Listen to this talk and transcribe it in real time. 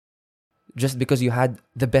Just because you had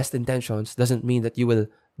the best intentions doesn't mean that you will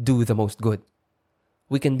do the most good.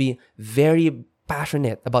 We can be very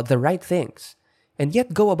passionate about the right things and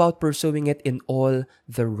yet go about pursuing it in all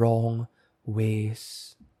the wrong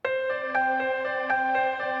ways.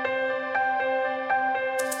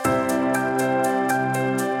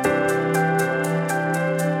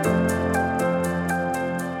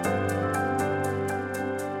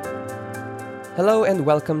 Hello and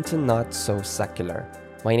welcome to Not So Secular.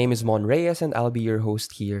 My name is Mon Reyes and I'll be your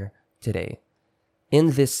host here today.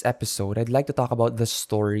 In this episode, I'd like to talk about the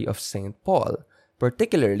story of St. Paul.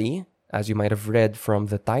 Particularly, as you might have read from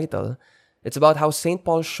the title, it's about how St.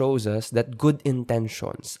 Paul shows us that good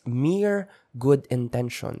intentions, mere good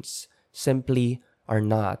intentions, simply are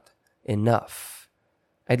not enough.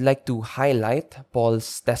 I'd like to highlight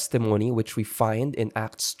Paul's testimony, which we find in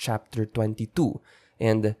Acts chapter 22.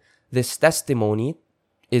 And this testimony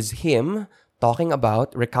is him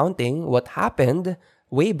recounting what happened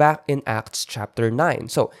way back in Acts chapter 9.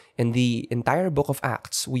 So, in the entire book of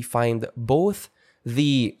Acts, we find both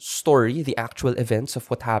the story, the actual events of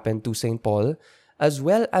what happened to St. Paul, as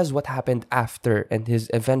well as what happened after and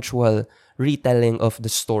his eventual retelling of the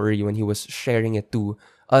story when he was sharing it to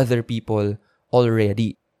other people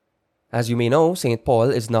already. As you may know, St.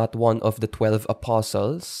 Paul is not one of the 12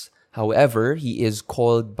 apostles. However, he is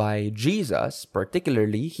called by Jesus,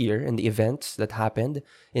 particularly here in the events that happened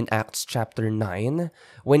in Acts chapter 9,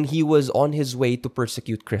 when he was on his way to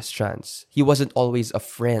persecute Christians. He wasn't always a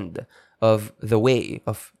friend of the way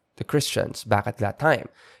of the Christians back at that time.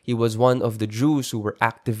 He was one of the Jews who were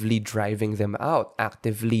actively driving them out,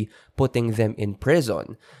 actively putting them in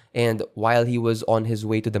prison. And while he was on his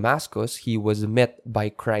way to Damascus, he was met by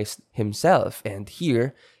Christ himself. And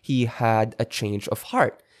here, he had a change of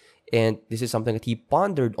heart. And this is something that he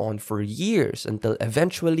pondered on for years until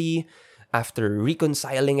eventually, after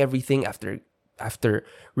reconciling everything, after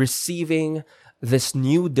receiving this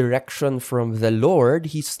new direction from the Lord,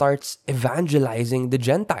 he starts evangelizing the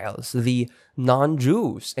Gentiles, the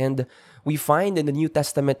non-Jews. And we find in the New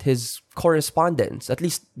Testament his correspondence, at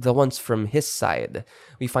least the ones from his side.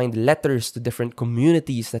 We find letters to different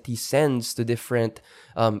communities that he sends to different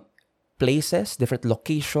places, different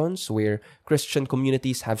locations where Christian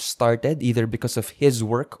communities have started, either because of his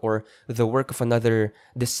work or the work of another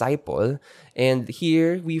disciple. And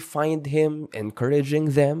here we find him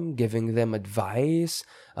encouraging them, giving them advice,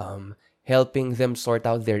 helping them sort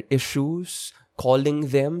out their issues, calling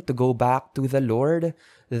them to go back to the Lord.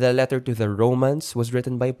 The letter to the Romans was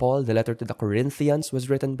written by Paul. The letter to the Corinthians was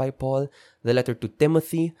written by Paul. The letter to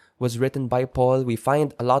Timothy was written by Paul. We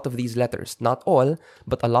find a lot of these letters, not all,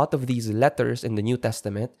 but a lot of these letters in the New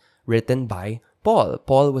Testament written by Paul.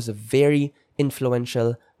 Paul was a very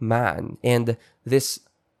influential man, and this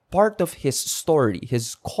part of his story,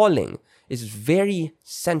 his calling, is very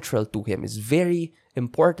central to him, is very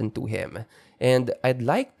important to him. And I'd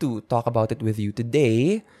like to talk about it with you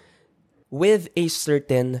today with a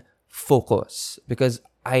certain focus, because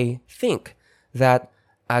I think that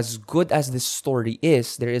as good as this story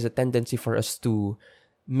is, there is a tendency for us to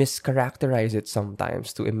mischaracterize it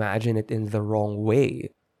sometimes, to imagine it in the wrong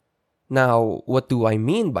way. Now, what do I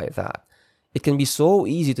mean by that? It can be so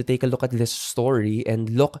easy to take a look at this story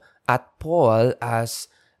and look at Paul as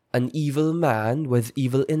an evil man with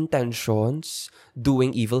evil intentions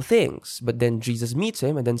doing evil things. But then Jesus meets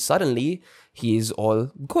him and then suddenly he's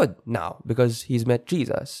all good now because he's met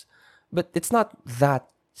Jesus. But it's not that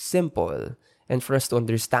simple. And for us to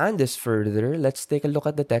understand this further, let's take a look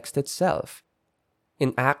at the text itself.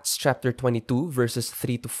 In Acts chapter 22, verses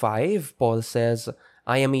 3 to 5, Paul says,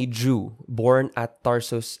 "I am a Jew, born at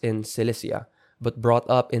Tarsus in Cilicia, but brought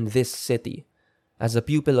up in this city. As a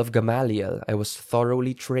pupil of Gamaliel, I was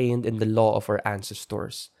thoroughly trained in the law of our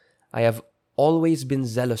ancestors. I have always been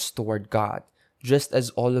zealous toward God, just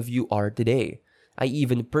as all of you are today. I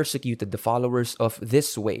even persecuted the followers of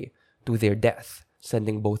this way to their death,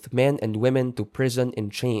 sending both men and women to prison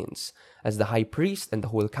in chains, as the high priest and the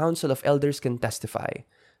whole council of elders can testify.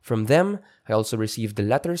 From them, I also received the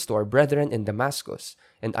letters to our brethren in Damascus,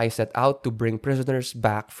 and I set out to bring prisoners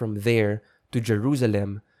back from there to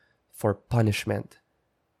Jerusalem for punishment."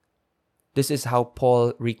 This is how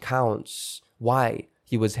Paul recounts why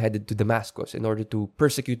he was headed to Damascus in order to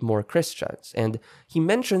persecute more Christians. And he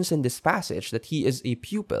mentions in this passage that he is a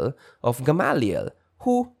pupil of Gamaliel.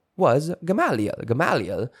 Who was Gamaliel?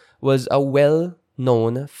 Gamaliel was a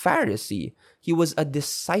well-known Pharisee. He was a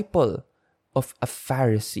disciple of a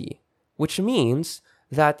Pharisee, which means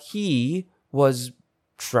that he was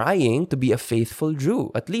trying to be a faithful Jew,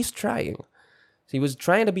 at least trying. He was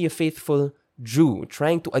trying to be a faithful Jew,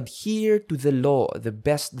 trying to adhere to the law the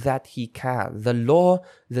best that he can, the law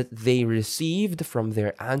that they received from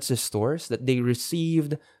their ancestors, that they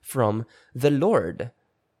received from the Lord.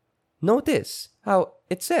 Notice how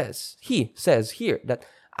he says here that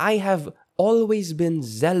I have always been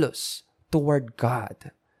zealous toward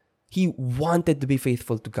God. He wanted to be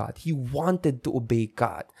faithful to God. He wanted to obey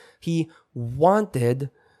God. He wanted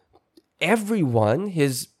everyone,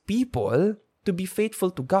 his people, to be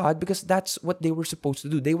faithful to God because that's what they were supposed to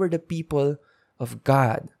do. They were the people of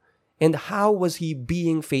God. And how was he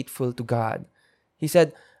being faithful to God? He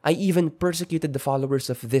said, I even persecuted the followers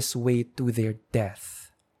of this way to their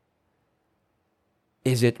death.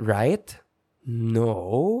 Is it right?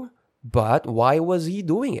 No. But why was he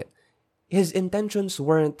doing it? His intentions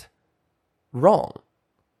weren't wrong,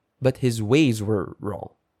 but his ways were wrong.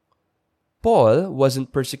 Paul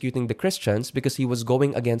wasn't persecuting the Christians because he was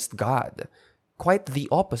going against God. Quite the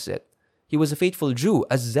opposite. He was a faithful Jew,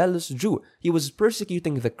 a zealous Jew. He was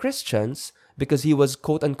persecuting the Christians because he was,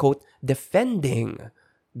 quote-unquote, defending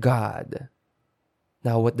God.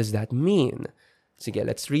 Now, what does that mean? Sige,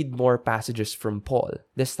 let's read more passages from Paul,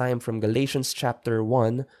 this time from Galatians chapter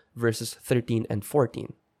 1, verses 13 and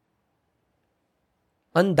 14.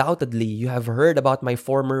 Undoubtedly, you have heard about my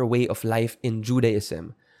former way of life in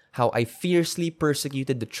Judaism, how I fiercely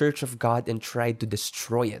persecuted the church of God and tried to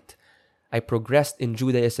destroy it. I progressed in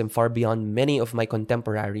Judaism far beyond many of my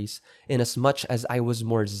contemporaries, inasmuch as I was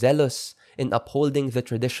more zealous in upholding the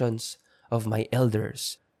traditions of my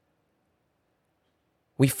elders.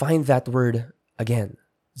 We find that word again,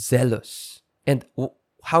 zealous. And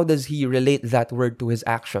how does he relate that word to his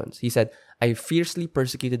actions? He said, I fiercely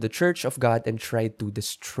persecuted the church of God and tried to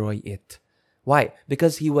destroy it. Why?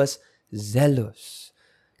 Because he was zealous.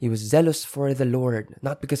 He was zealous for the Lord,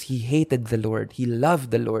 not because he hated the Lord. He loved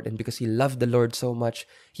the Lord, and because he loved the Lord so much,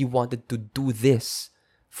 he wanted to do this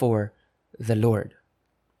for the Lord.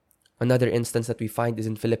 Another instance that we find is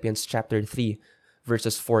in Philippians chapter 3,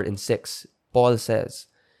 verses 4 and 6. Paul says,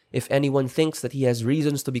 if anyone thinks that he has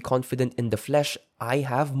reasons to be confident in the flesh, I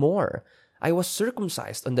have more. I was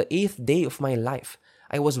circumcised on the 8th day of my life.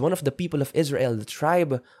 I was one of the people of Israel, the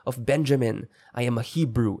tribe of Benjamin. I am a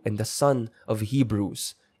Hebrew and the son of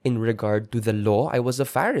Hebrews. In regard to the law, I was a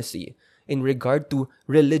Pharisee. In regard to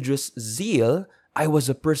religious zeal, I was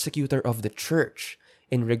a persecutor of the church.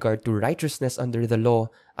 In regard to righteousness under the law,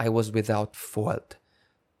 I was without fault.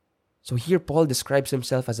 So here Paul describes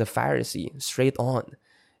himself as a Pharisee, straight on.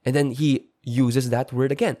 And then he uses that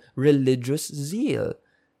word again, religious zeal.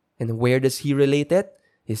 And where does he relate it?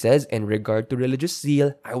 He says, in regard to religious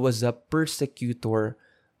zeal, I was a persecutor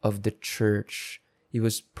of the church. He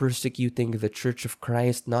was persecuting the church of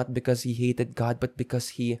Christ, not because he hated God, but because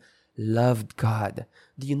he loved God.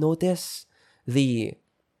 Do you notice the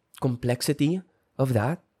complexity of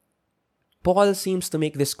that? Paul seems to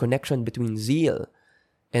make this connection between zeal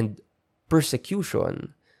and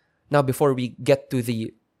persecution. Now, before we get to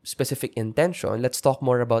the specific intention, let's talk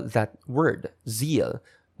more about that word, zeal.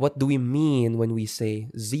 What do we mean when we say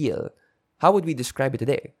zeal? How would we describe it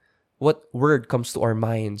today? What word comes to our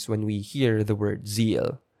minds when we hear the word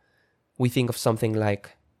zeal? We think of something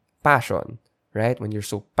like passion, right? When you're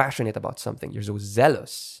so passionate about something, you're so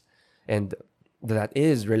zealous. And that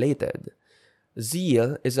is related.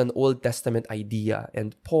 Zeal is an Old Testament idea,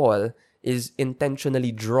 and Paul is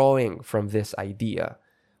intentionally drawing from this idea.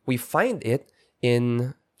 We find it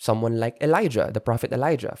in someone like Elijah, the prophet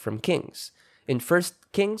Elijah from Kings. In 1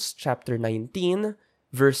 Kings chapter 19,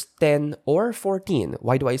 verse 10 or 14.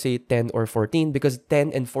 Why do I say 10 or 14? Because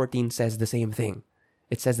 10 and 14 says the same thing.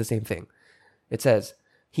 It says the same thing. It says,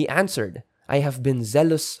 he answered, I have been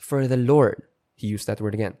zealous for the Lord. He used that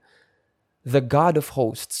word again. The God of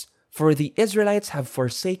hosts, for the Israelites have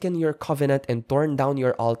forsaken your covenant and torn down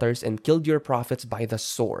your altars and killed your prophets by the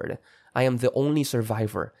sword. I am the only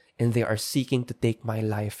survivor, and they are seeking to take my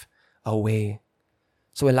life away.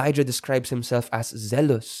 So Elijah describes himself as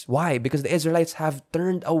zealous. Why? Because the Israelites have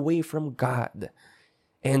turned away from God.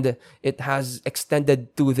 And it has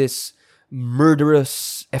extended to this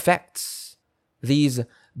murderous effects, these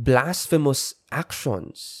blasphemous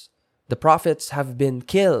actions. The prophets have been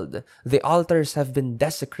killed. The altars have been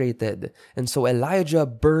desecrated. And so Elijah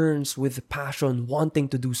burns with passion, wanting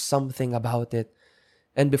to do something about it.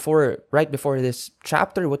 And right before this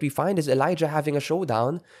chapter, what we find is Elijah having a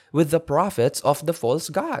showdown with the prophets of the false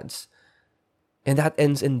gods. And that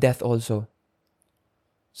ends in death also.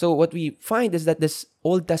 So what we find is that this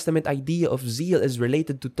Old Testament idea of zeal is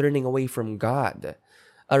related to turning away from God,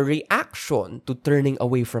 a reaction to turning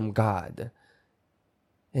away from God.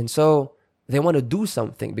 And so They want to do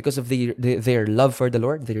something because of their love for the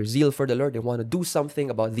Lord, their zeal for the Lord. They want to do something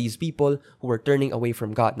about these people who are turning away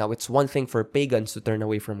from God. Now, it's one thing for pagans to turn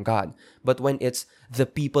away from God. But when it's the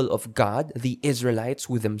people of God, the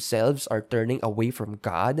Israelites who themselves are turning away from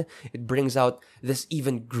God, it brings out this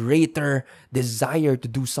even greater desire to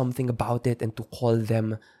do something about it and to call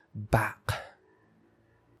them back.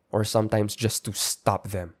 Or sometimes just to stop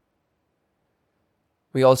them.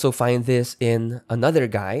 We also find this in another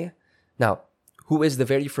guy. Now, who is the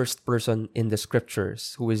very first person in the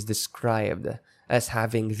scriptures who is described as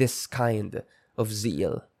having this kind of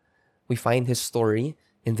zeal? We find his story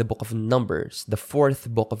in the book of Numbers, the 4th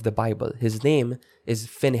book of the Bible. His name is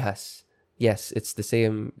Phinehas. Yes, it's the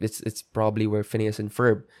same. It's probably where Phineas and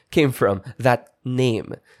Ferb came from, that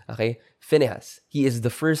name. Okay? Phinehas. He is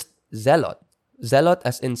the first zealot. Zealot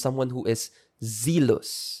as in someone who is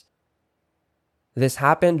zealous. This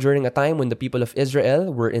happened during a time when the people of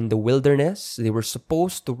Israel were in the wilderness. They were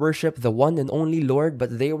supposed to worship the one and only Lord,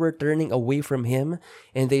 but they were turning away from Him,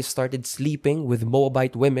 and they started sleeping with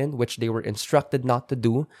Moabite women, which they were instructed not to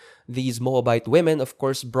do. These Moabite women, of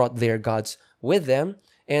course, brought their gods with them,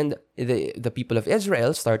 and the people of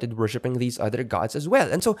Israel started worshiping these other gods as well.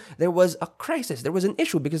 And so there was a crisis. There was an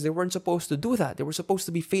issue because they weren't supposed to do that. They were supposed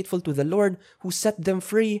to be faithful to the Lord who set them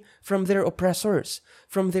free from their oppressors,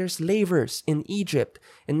 from their slavers in Egypt.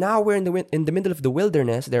 And now we're in the middle of the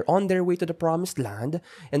wilderness. They're on their way to the promised land,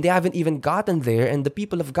 and they haven't even gotten there, and the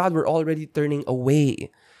people of God were already turning away.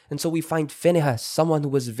 And so we find Phinehas, someone who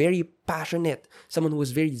was very passionate, someone who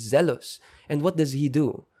was very zealous. And what does he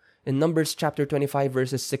do? In Numbers chapter 25,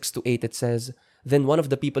 verses 6 to 8, it says, "Then one of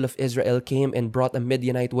the people of Israel came and brought a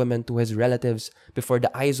Midianite woman to his relatives before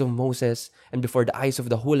the eyes of Moses and before the eyes of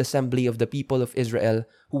the whole assembly of the people of Israel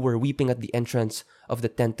who were weeping at the entrance of the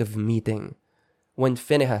tent of meeting. When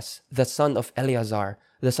Phinehas, the son of Eleazar,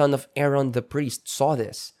 the son of Aaron the priest, saw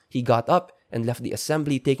this, he got up and left the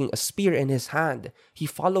assembly taking a spear in his hand. He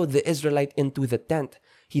followed the Israelite into the tent.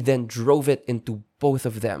 He then drove it into both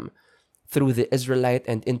of them, through the Israelite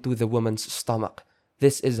and into the woman's stomach.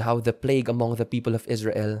 This is how the plague among the people of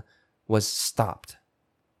Israel was stopped."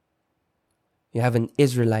 You have an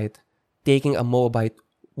Israelite taking a Moabite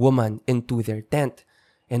woman into their tent,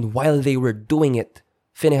 and while they were doing it,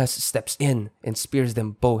 Phinehas steps in and spears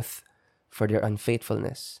them both for their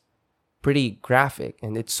unfaithfulness. Pretty graphic,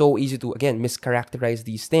 and it's so easy to, again, mischaracterize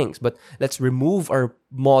these things. But let's remove our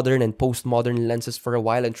modern and postmodern lenses for a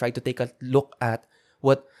while and try to take a look at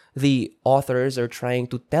what the authors are trying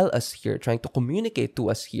to tell us here, trying to communicate to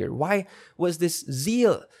us here. Why was this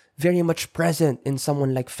zeal very much present in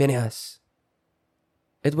someone like Phinehas?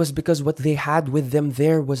 It was because what they had with them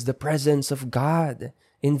there was the presence of God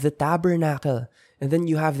in the tabernacle. And then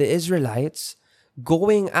you have the Israelites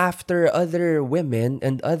going after other women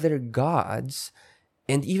and other gods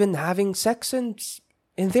and even having sex in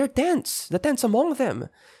their tents, the tents among them.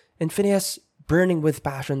 And Phinehas, burning with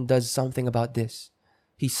passion, does something about this.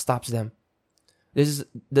 He stops them. This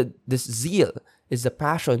zeal is the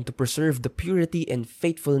passion to preserve the purity and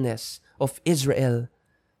faithfulness of Israel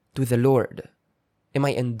to the Lord. Am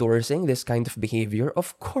I endorsing this kind of behavior?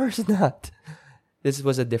 Of course not. This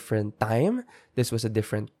was a different time. This was a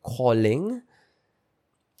different calling.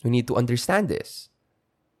 We need to understand this.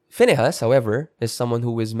 Phinehas, however, is someone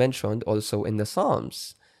who is mentioned also in the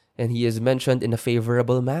Psalms, and he is mentioned in a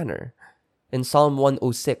favorable manner. In Psalm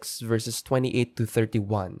 106, verses 28 to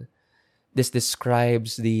 31, this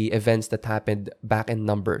describes the events that happened back in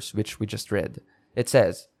Numbers, which we just read. It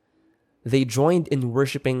says, "They joined in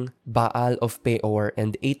worshipping Baal of Peor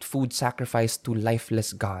and ate food sacrificed to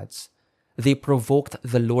lifeless gods. They provoked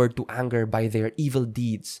the Lord to anger by their evil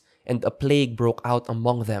deeds, and a plague broke out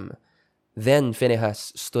among them. Then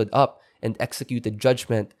Phinehas stood up and executed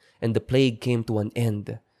judgment, and the plague came to an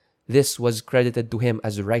end. This was credited to him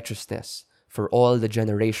as righteousness for all the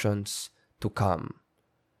generations to come."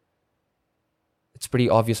 It's pretty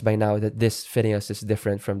obvious by now that this Phinehas is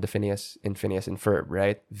different from the Phinehas in Phineas and Ferb,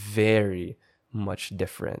 right? Very much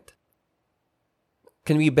different.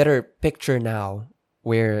 Can we better picture now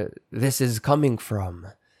where this is coming from?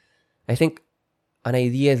 I think an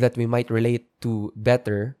idea that we might relate to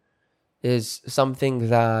better is something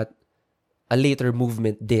that a later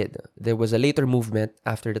movement did. There was a later movement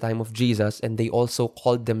after the time of Jesus, and they also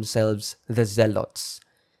called themselves the Zealots.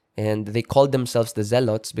 And they called themselves the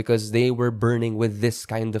Zealots because they were burning with this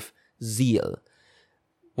kind of zeal.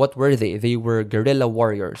 What were they? They were guerrilla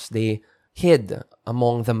warriors. They hid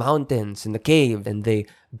among the mountains in the cave, and they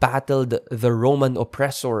battled the Roman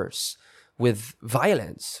oppressors with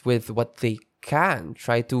violence, with what they can,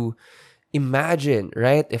 try to Imagine,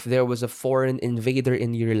 right, if there was a foreign invader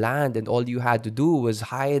in your land and all you had to do was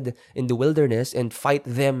hide in the wilderness and fight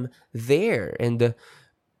them there and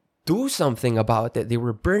do something about it. They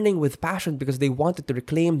were burning with passion because they wanted to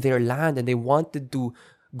reclaim their land and they wanted to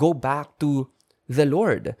go back to the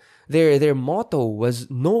Lord. Their motto was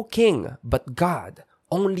no king but God.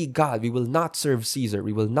 Only God. We will not serve Caesar.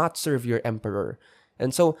 We will not serve your emperor.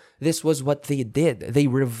 And so this was what they did. They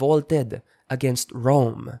revolted against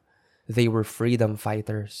Rome. They were freedom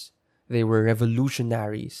fighters. They were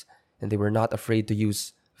revolutionaries. And they were not afraid to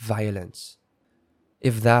use violence.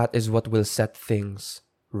 If that is what will set things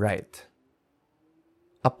right.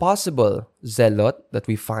 A possible zealot that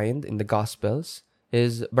we find in the Gospels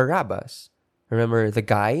is Barabbas. Remember the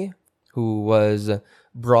guy who was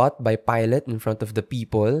brought by Pilate in front of the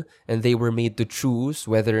people, and they were made to choose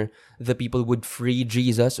whether the people would free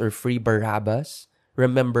Jesus or free Barabbas.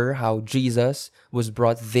 Remember how Jesus was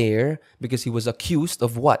brought there because he was accused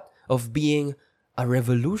of what? Of being a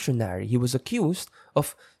revolutionary. He was accused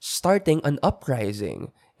of starting an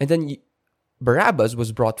uprising. And then Barabbas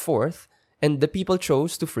was brought forth, and the people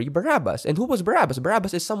chose to free Barabbas. And who was Barabbas?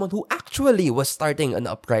 Barabbas is someone who actually was starting an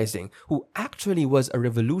uprising, who actually was a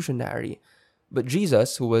revolutionary. But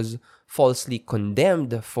Jesus, who was falsely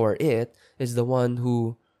condemned for it, is the one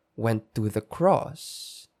who went to the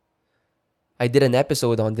cross. I did an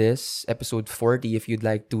episode on this, episode 40, if you'd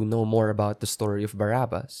like to know more about the story of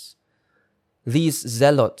Barabbas. These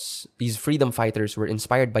zealots, these freedom fighters, were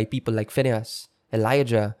inspired by people like Phinehas,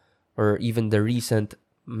 Elijah, or even the recent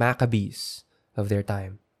Maccabees of their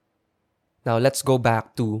time. Now let's go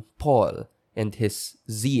back to Paul and his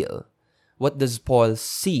zeal. What does Paul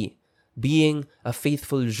see? Being a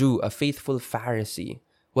faithful Jew, a faithful Pharisee,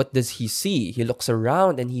 what does he see? He looks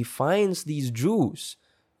around and he finds these Jews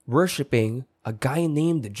worshiping a guy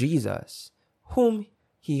named Jesus, whom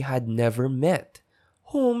he had never met,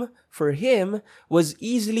 whom for him was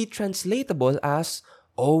easily translatable as,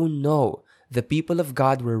 oh no, the people of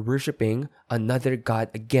God were worshiping another God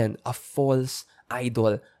again, a false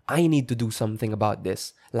idol. I need to do something about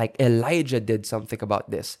this. Like Elijah did something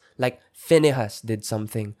about this. Like Phinehas did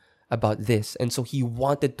something about this. And so he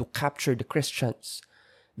wanted to capture the Christians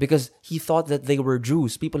because he thought that they were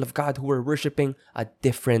Jews, people of God who were worshiping a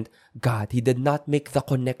different God. He did not make the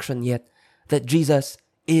connection yet that Jesus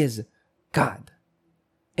is God.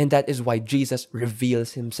 And that is why Jesus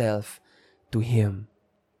reveals himself to him.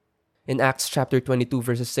 In Acts chapter 22,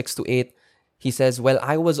 verses 6 to 8, he says, "While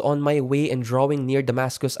I was on my way and drawing near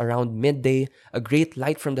Damascus around midday, a great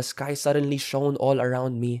light from the sky suddenly shone all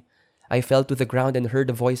around me. I fell to the ground and heard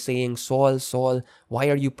a voice saying, 'Saul, Saul, why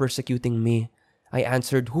are you persecuting me?' I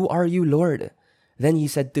answered, 'Who are you, Lord?' Then he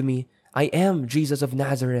said to me, 'I am Jesus of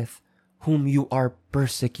Nazareth, whom you are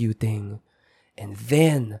persecuting.'" And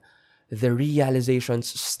then the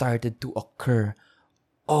realizations started to occur.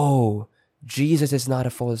 Oh, Jesus is not a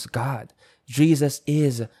false God. Jesus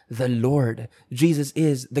is the Lord. Jesus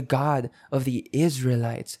is the God of the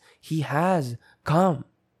Israelites. He has come.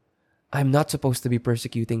 I'm not supposed to be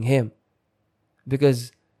persecuting him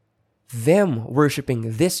because them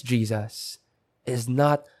worshiping this Jesus is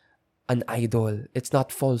not an idol. It's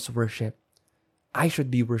not false worship. I should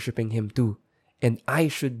be worshiping him too. And I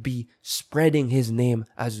should be spreading his name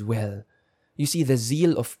as well. You see, the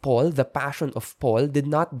zeal of Paul, the passion of Paul did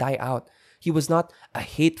not die out. He was not a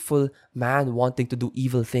hateful man wanting to do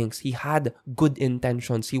evil things. He had good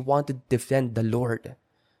intentions. He wanted to defend the Lord.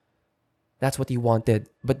 That's what he wanted.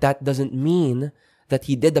 But that doesn't mean that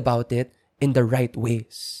he did about it in the right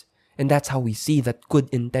ways. And that's how we see that good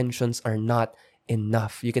intentions are not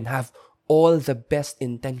enough. You can have all the best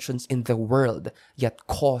intentions in the world, yet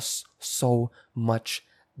cause so much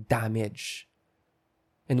damage.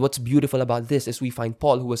 And what's beautiful about this is we find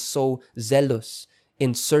Paul, who was so zealous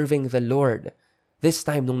in serving the Lord. This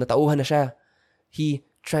time, nung natauhan na siya, he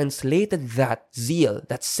translated that zeal,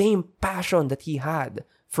 that same passion that he had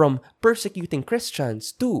from persecuting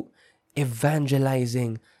Christians to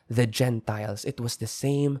evangelizing the Gentiles. It was the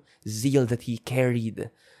same zeal that he carried,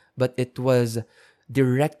 but it was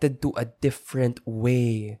directed to a different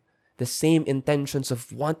way. The same intentions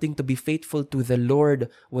of wanting to be faithful to the Lord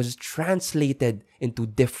was translated into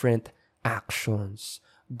different actions.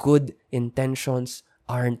 Good intentions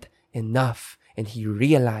aren't enough. And he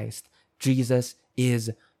realized Jesus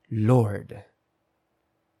is Lord.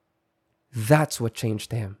 That's what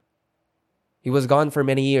changed him. He was gone for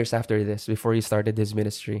many years after this, before he started his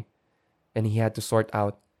ministry. And he had to sort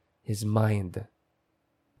out his mind.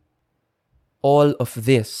 All of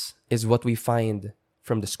this is what we find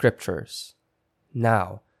from the scriptures.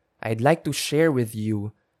 Now, I'd like to share with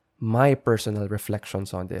you my personal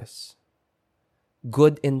reflections on this.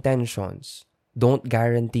 good intentions don't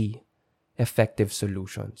guarantee effective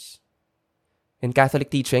solutions. In Catholic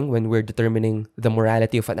teaching, when we're determining the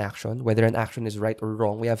morality of an action, whether an action is right or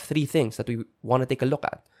wrong, we have three things that we want to take a look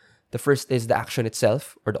at. The first is the action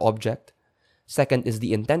itself, or the object. Second is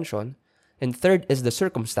the intention. And third is the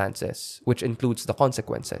circumstances, which includes the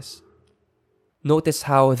consequences. Notice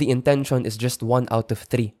how the intention is just one out of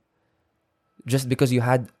three. Just because you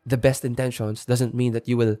had the best intentions doesn't mean that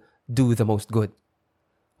you will do the most good.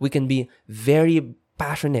 We can be very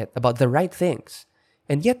passionate about the right things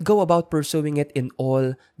and yet go about pursuing it in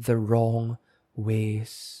all the wrong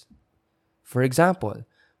ways. For example,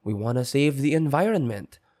 we want to save the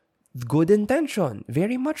environment. Good intention,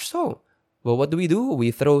 very much so. Well, what do? We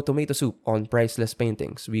throw tomato soup on priceless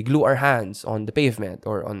paintings. We glue our hands on the pavement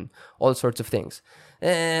or on all sorts of things.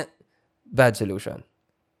 Bad solution.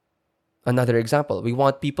 Another example, we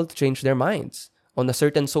want people to change their minds on a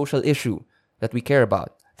certain social issue that we care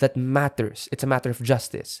about, that matters. It's a matter of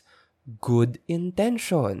justice. Good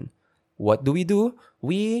intention. What do?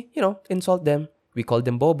 We, insult them. We call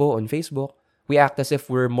them bobo on Facebook. We act as if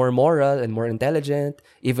we're more moral and more intelligent,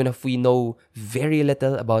 even if we know very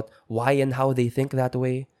little about why and how they think that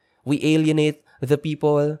way. We alienate the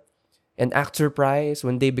people and act surprised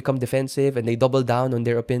when they become defensive and they double down on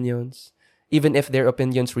their opinions, even if their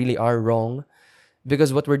opinions really are wrong,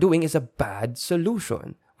 because what we're doing is a bad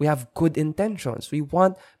solution. We have good intentions. We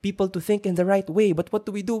want people to think in the right way, but what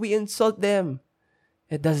do? We insult them.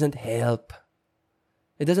 It doesn't help.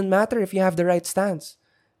 It doesn't matter if you have the right stance.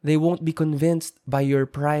 They won't be convinced by your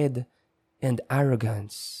pride and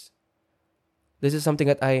arrogance. This is something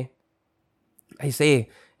that I say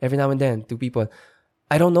every now and then to people.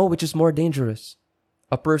 I don't know which is more dangerous.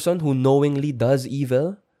 A person who knowingly does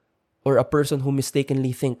evil or a person who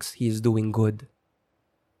mistakenly thinks he is doing good.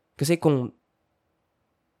 Kasi kung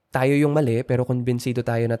tayo yung mali pero kumbinsido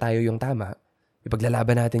tayo na tayo yung tama,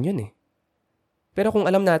 ipaglalaban natin yun eh. Pero kung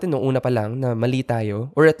alam natin noong una pa lang na mali tayo,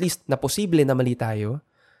 or at least na posible na mali tayo,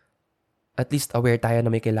 at least aware tayo na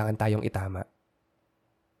may kailangan tayong itama.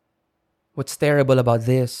 What's terrible about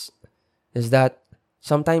this is that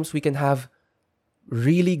sometimes we can have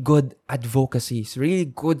really good advocacies, really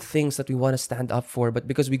good things that we want to stand up for, but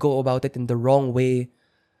because we go about it in the wrong way,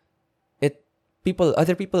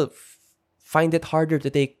 other people find it harder to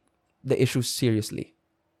take the issues seriously.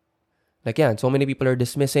 Like so many people are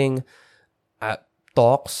dismissing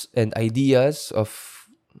talks and ideas of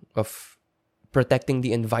protecting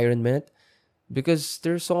the environment because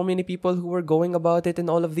there's so many people who are going about it in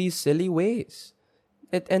all of these silly ways.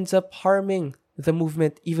 It ends up harming the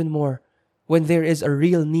movement even more when there is a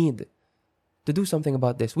real need to do something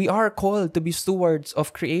about this. We are called to be stewards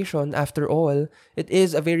of creation after all. It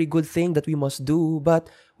is a very good thing that we must do, but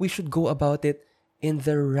we should go about it in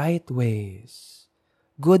the right ways.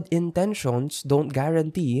 Good intentions don't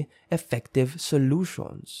guarantee effective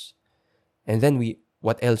solutions. And then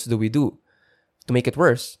what else do? To make it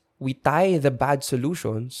worse, we tie the bad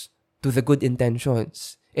solutions to the good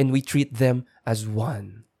intentions and we treat them as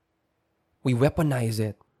one. We weaponize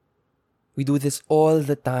it. We do this all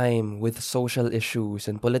the time with social issues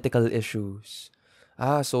and political issues.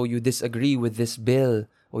 So you disagree with this bill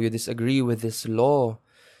or you disagree with this law.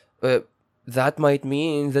 That might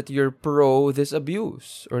mean that you're pro this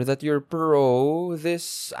abuse or that you're pro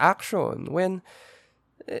this action. When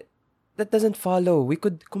that doesn't follow. We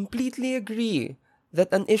could completely agree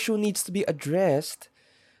that an issue needs to be addressed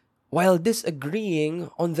while disagreeing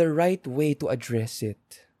on the right way to address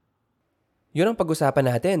it. Yun ang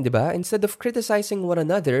pag-usapan natin, di ba? Instead of criticizing one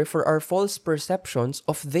another for our false perceptions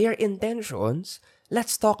of their intentions,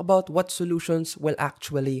 let's talk about what solutions will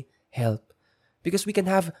actually help. Because we can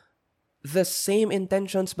have the same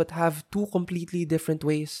intentions but have two completely different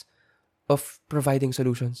ways of providing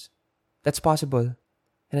solutions. That's possible.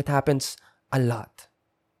 And it happens a lot.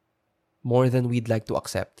 More than we'd like to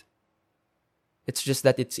accept. It's just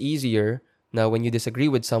that it's easier now when you disagree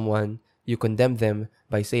with someone, you condemn them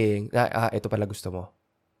by saying, ito pala gusto mo.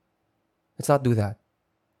 Let's not do that.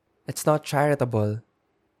 It's not charitable.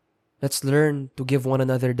 Let's learn to give one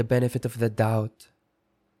another the benefit of the doubt.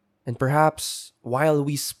 And perhaps while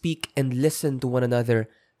we speak and listen to one another,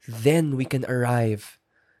 then we can arrive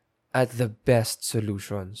at the best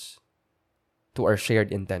solutions to our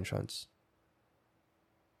shared intentions.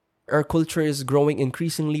 Our culture is growing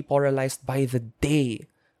increasingly polarized by the day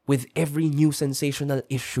with every new sensational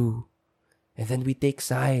issue. And then we take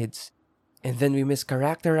sides. And then we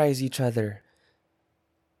mischaracterize each other.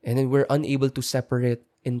 And then we're unable to separate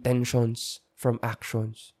intentions from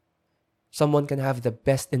actions. Someone can have the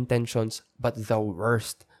best intentions but the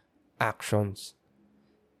worst actions.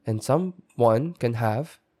 And someone can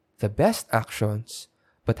have the best actions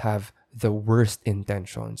but have the worst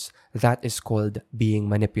intentions. That is called being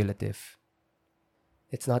manipulative.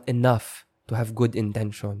 It's not enough to have good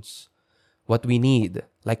intentions. What we need,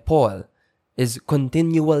 like Paul, is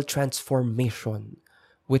continual transformation,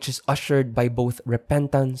 which is ushered by both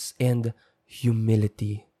repentance and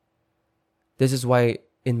humility. This is why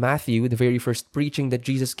in Matthew, the very first preaching that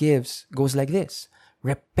Jesus gives goes like this: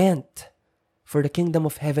 repent, for the kingdom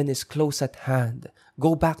of heaven is close at hand.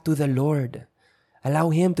 Go back to the Lord.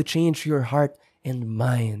 Allow Him to change your heart and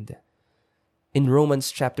mind. In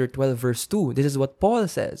Romans chapter 12, verse 2, this is what Paul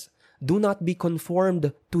says: do not be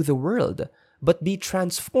conformed to the world, but be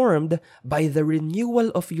transformed by the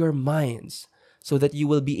renewal of your minds, so that you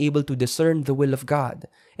will be able to discern the will of God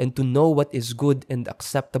and to know what is good and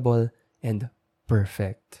acceptable and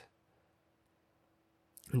perfect.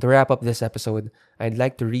 And to wrap up this episode, I'd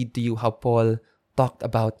like to read to you how Paul talked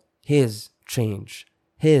about his change,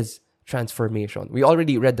 his transformation. We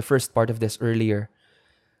already read the first part of this earlier.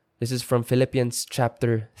 This is from Philippians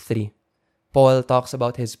chapter 3. Paul talks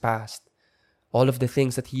about his past, all of the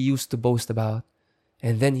things that he used to boast about,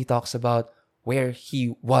 and then he talks about where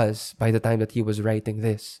he was by the time that he was writing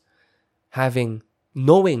this.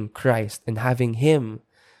 Knowing Christ and having Him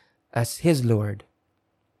as his Lord.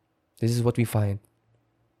 This is what we find.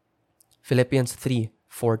 Philippians 3,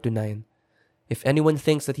 4-9. If anyone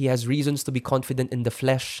thinks that he has reasons to be confident in the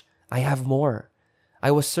flesh, I have more.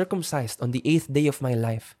 I was circumcised on the 8th day of my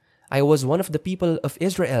life. I was one of the people of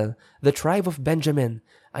Israel, the tribe of Benjamin.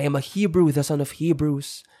 I am a Hebrew, the son of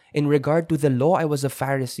Hebrews. In regard to the law, I was a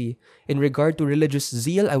Pharisee. In regard to religious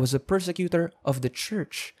zeal, I was a persecutor of the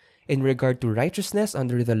church. In regard to righteousness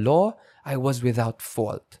under the law, I was without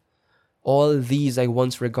fault. All these I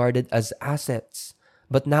once regarded as assets,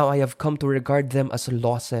 but now I have come to regard them as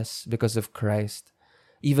losses because of Christ.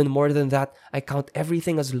 Even more than that, I count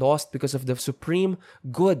everything as lost because of the supreme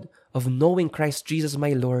good of knowing Christ Jesus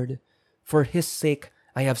my Lord. For His sake,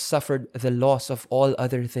 I have suffered the loss of all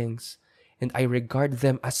other things, and I regard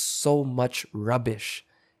them as so much rubbish,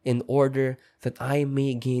 in order that I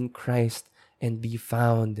may gain Christ and be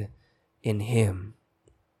found in Him.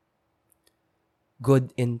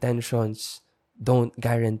 Good intentions don't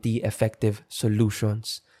guarantee effective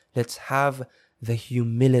solutions. Let's have the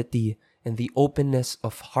humility and the openness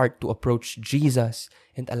of heart to approach Jesus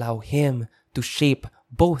and allow Him to shape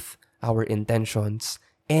both our intentions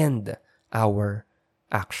and our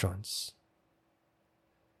actions.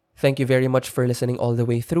 Thank you very much for listening all the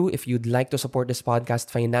way through. If you'd like to support this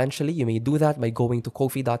podcast financially, you may do that by going to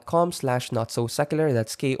ko-fi.com/notsosecular.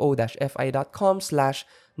 That's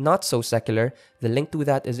ko-fi.com/notsosecular. The link to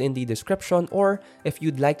that is in the description. Or if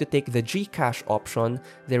you'd like to take the GCash option,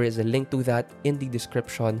 there is a link to that in the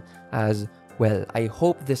description as well. I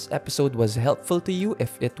hope this episode was helpful to you.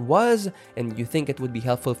 If it was, and you think it would be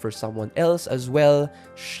helpful for someone else as well,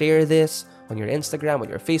 share this on your Instagram, on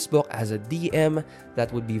your Facebook, as a DM.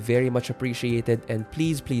 That would be very much appreciated. And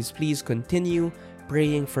please, please, please continue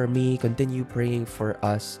praying for me. Continue praying for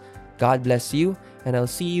us. God bless you, and I'll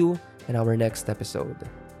see you in our next episode.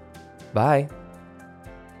 Bye.